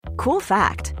Cool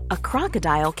fact, a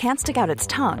crocodile can't stick out its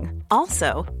tongue.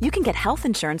 Also, you can get health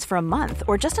insurance for a month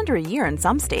or just under a year in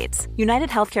some states. United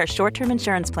Healthcare short-term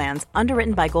insurance plans,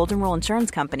 underwritten by Golden Rule Insurance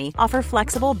Company, offer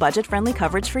flexible, budget-friendly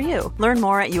coverage for you. Learn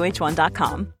more at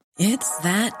uh1.com. It's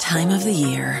that time of the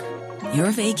year.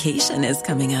 Your vacation is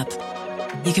coming up.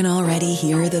 You can already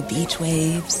hear the beach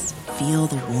waves, feel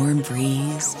the warm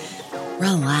breeze,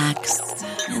 relax,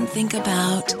 and think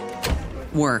about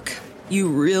work. You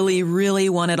really, really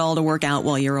want it all to work out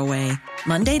while you're away.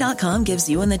 Monday.com gives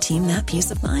you and the team that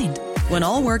peace of mind. When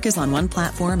all work is on one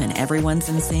platform and everyone's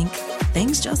in sync,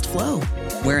 things just flow.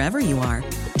 Wherever you are,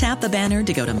 tap the banner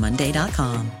to go to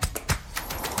Monday.com.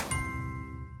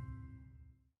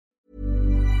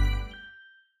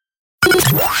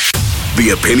 The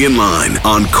Opinion Line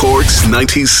on Cork's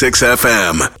 96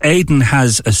 FM. Aidan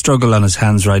has a struggle on his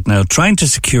hands right now, trying to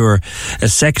secure a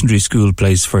secondary school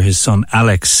place for his son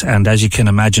Alex. And as you can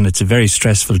imagine, it's a very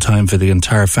stressful time for the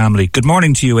entire family. Good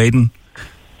morning to you, Aidan.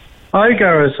 Hi,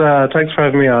 Gareth. Thanks for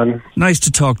having me on. Nice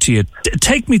to talk to you.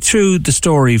 Take me through the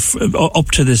story up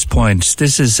to this point.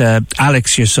 This is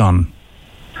Alex, your son.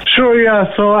 Sure,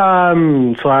 yeah. So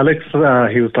Alex,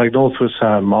 he was diagnosed with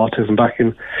autism back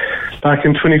in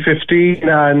 2015,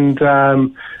 and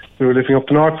we were living up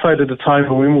the north side at the time.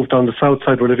 When we moved down the south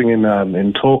side, we're living in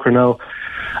Toker now.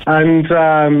 And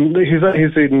he's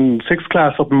in sixth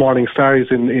class up in Morning Star.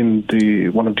 He's in the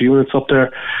one of the units up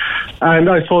there. And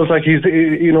I suppose like he's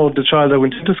the child that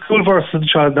went into school versus the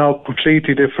child now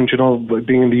completely different.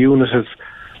 Being in the unit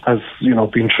has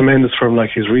been tremendous for him. Like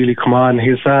he's really come on.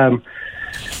 He's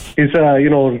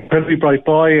incredibly bright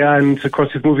boy, and of course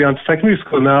he's moving on to secondary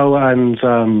school now. And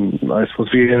I suppose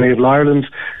via Enable Ireland,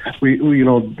 we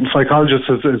psychologists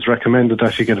has recommended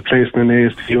that he get a place in an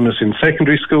ASD unit in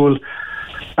secondary school.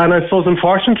 And I suppose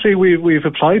unfortunately we've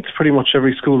applied to pretty much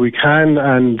every school we can,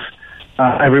 and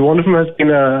every one of them has been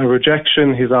a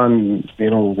rejection. He's on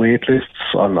wait lists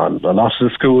on a lot of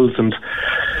the schools, and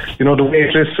the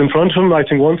wait list in front of him, I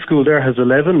think one school there has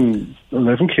 11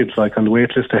 kids like on the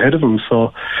wait list ahead of him.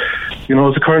 So as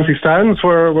it currently stands,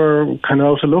 we're kind of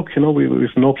out of luck.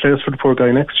 We've no place for the poor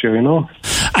guy next year.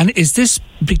 And is this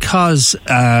because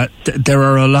there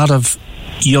are a lot of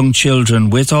young children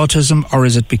with autism, or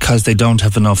is it because they don't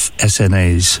have enough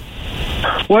SNAs?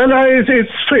 Well,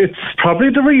 it's probably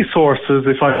the resources,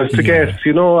 if I was to guess.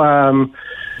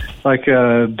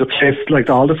 The place, like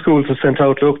all the schools have sent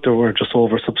out, look, they were just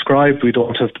oversubscribed. We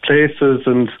don't have the places,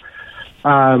 and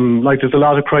there's a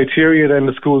lot of criteria then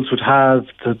the schools would have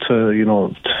to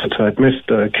admit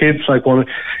the kids. Like some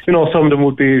of them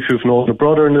would be if you've an older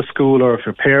brother in the school, or if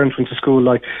your parent went to school.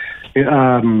 Like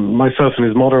myself and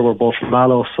his mother were both from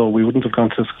Mallow, so we wouldn't have gone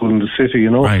to school in the city.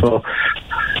 Right. So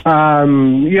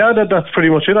that's pretty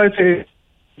much it. I'd say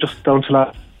just down to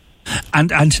that.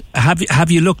 And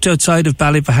have you looked outside of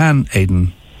Ballyvahan,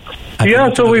 Aidan?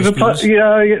 So we've applied.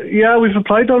 We've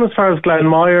applied down as far as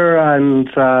Glenmire and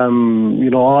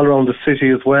all around the city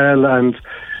as well. And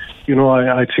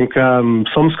I think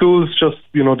some schools just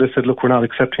they said, look, we're not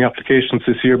accepting applications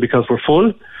this year because we're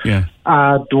full. Yeah.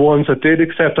 The ones that did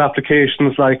accept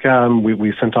applications, like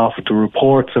we sent off with the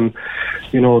reports, and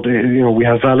we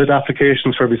have valid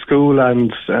applications for every school.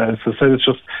 And as I said, it's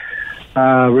just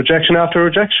rejection after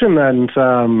rejection, and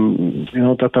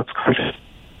that's kind of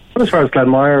as far as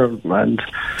Glenmire. And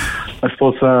I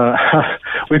suppose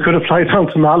we could apply down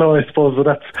to Mallow, I suppose, but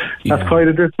that's quite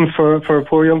a distance for a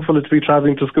poor young fella to be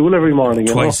travelling to school every morning.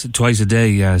 Twice a day,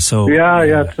 yeah. So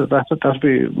that'd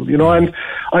be and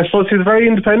I suppose he's a very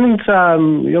independent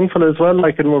young fella as well.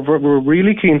 Like, and we're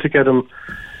really keen to get him,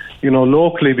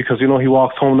 locally, because he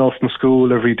walks home now from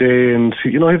school every day, and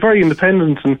he's very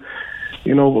independent, and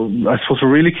I suppose we're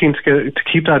really keen to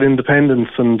keep that independence,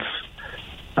 and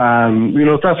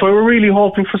that's why we're really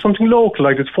hoping for something local.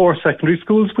 Like, it's 4 secondary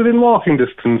schools within walking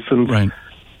distance, and right.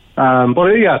 But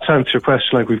to answer your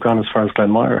question, like, we've gone as far as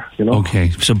Glenmire. Okay,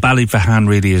 so Ballyvahan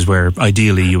really is where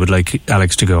ideally you would like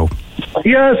Alex to go.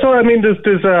 Yeah, so I mean,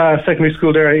 there's a secondary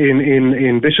school there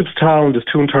in Bishopstown. There's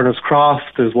two in Turner's Cross.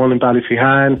 There's one in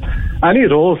Ballyvahan. Any of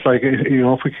those, like,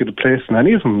 if we could place in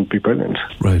any of them, would be brilliant.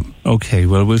 Right. Okay.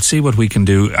 Well, we'll see what we can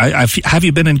do. Have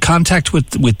you been in contact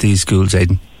with these schools,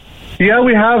 Aidan? Yeah,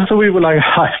 we have. So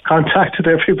I've contacted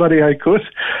everybody I could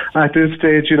at this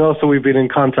stage, so we've been in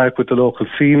contact with the local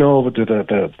CNO, with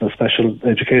the Special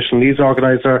Education Needs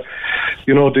Organiser,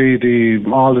 all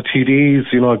the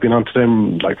TDs, I've been onto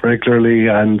them like regularly,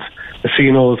 and the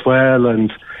CNO as well,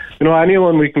 and you know,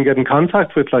 anyone we can get in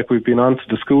contact with, like we've been on to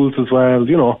the schools as well,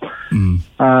 you know.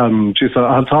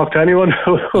 I'll talk to anyone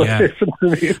who will listen to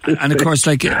me at this And of course,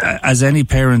 like, as any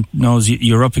parent knows,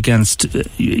 you're up against,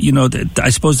 you know, I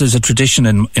suppose there's a tradition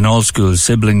in all schools.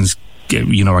 Siblings,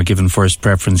 you know, are given first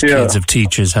preference. Kids of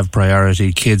teachers have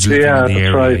priority. Kids living in the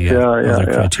area, other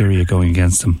criteria going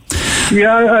against them.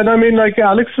 Yeah, and I mean, like,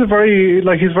 Alex is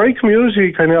he's very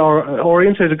community kind of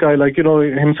orientated guy. Like, you know,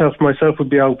 himself and myself would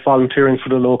be out volunteering for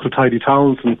the local tidy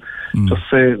towns, and just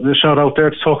say the shout out there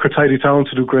to Tucker Tidy Town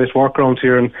to do great work around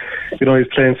here. And you know, he's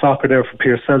playing soccer there for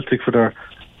Pierce Celtic for their,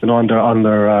 you know, on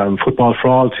their football for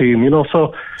all team. You know,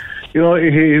 so. You know,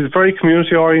 he's a very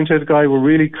community-oriented guy. We're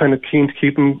really kind of keen to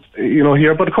keep him, you know,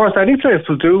 here. But, of course, any place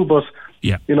will do. But,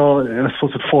 you know, I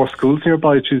suppose with 4 schools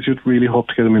nearby, you'd really hope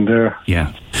to get him in there.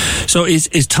 Yeah. So is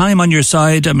time on your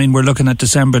side? I mean, we're looking at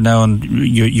December now, and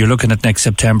you're looking at next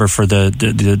September for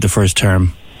the first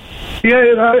term.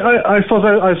 Yeah, I suppose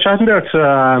I was chatting there to,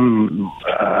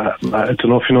 I don't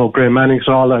know if you know Graham Manning at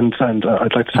all, and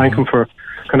I'd like to thank him for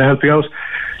kind of helping out.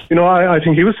 You know, I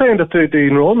think he was saying that the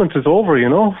enrolment is over, you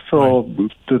know, so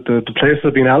the places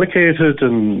have been allocated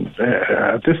and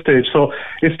at this stage. So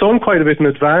it's done quite a bit in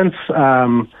advance.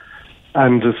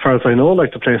 And as far as I know,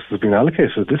 like, the places have been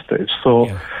allocated at this stage. So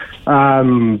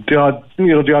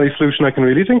the only solution I can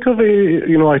really think of,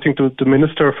 you know, I think the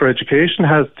Minister for Education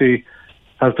has the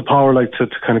power, like, to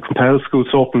kind of compel schools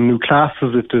to open new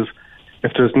classes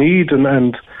if there's need,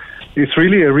 and it's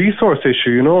really a resource issue,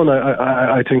 you know, and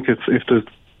I think if there's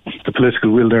the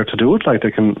political will there to do it, like, they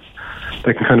can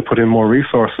kind of put in more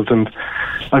resources. And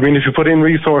I mean, if you put in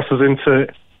resources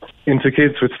into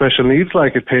kids with special needs,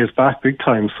 like, it pays back big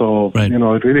time. So you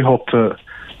know, I'd really hope that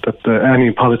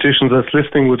any politicians that's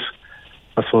listening would,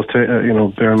 I suppose, you know,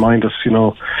 bear in mind that, you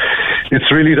know, it's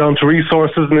really down to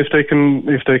resources, and if they can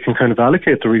kind of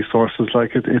allocate the resources,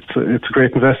 like, it's a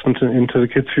great investment into the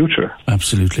kids' future.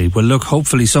 Absolutely. Well, look,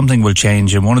 hopefully something will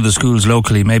change in one of the schools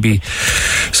locally. Maybe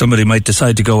somebody might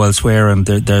decide to go elsewhere, and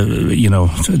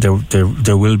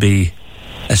there will be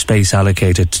a space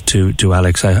allocated to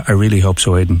Alex. I really hope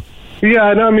so, Aidan.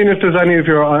 Yeah, and I mean, if there's any of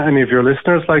your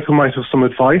listeners, like, who might have some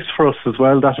advice for us as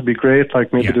well, that would be great.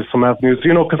 Like, maybe there's some avenues,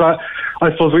 you know, because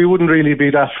I suppose we wouldn't really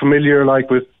be that familiar, like,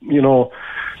 with, you know,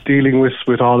 dealing with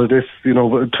all of this. You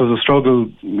know, it was a struggle,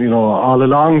 you know, all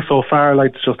along so far,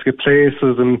 like, just to get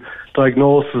places and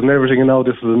diagnosis and everything. And now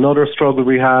this is another struggle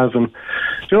we have. And,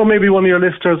 you know, maybe one of your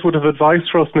listeners would have advice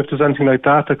for us, and if there's anything like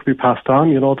that could be passed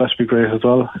on, you know, that should be great as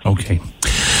well. Okay.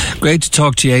 Great to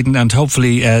talk to you, Aidan, and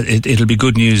hopefully it'll be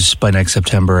good news by next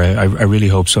September. I really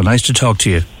hope so. Nice to talk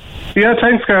to you. Yeah,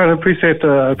 thanks, Gareth. I appreciate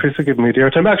giving me the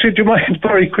airtime. Actually, do you mind,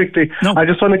 very quickly? No. I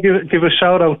just want to give a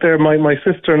shout out there. My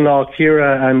sister-in-law,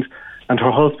 Ciara, and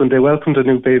her husband, they welcomed a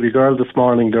new baby girl this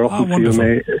morning. They're up in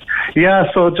CMA.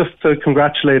 Yeah, so just to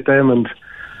congratulate them and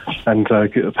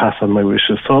pass on my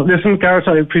wishes. So listen, Gareth,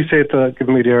 I appreciate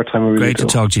giving me the airtime. Really Great to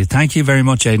talk to you. Thank you very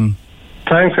much, Aidan.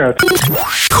 Thanks, Gareth.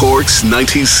 Cork's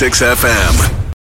 96 FM.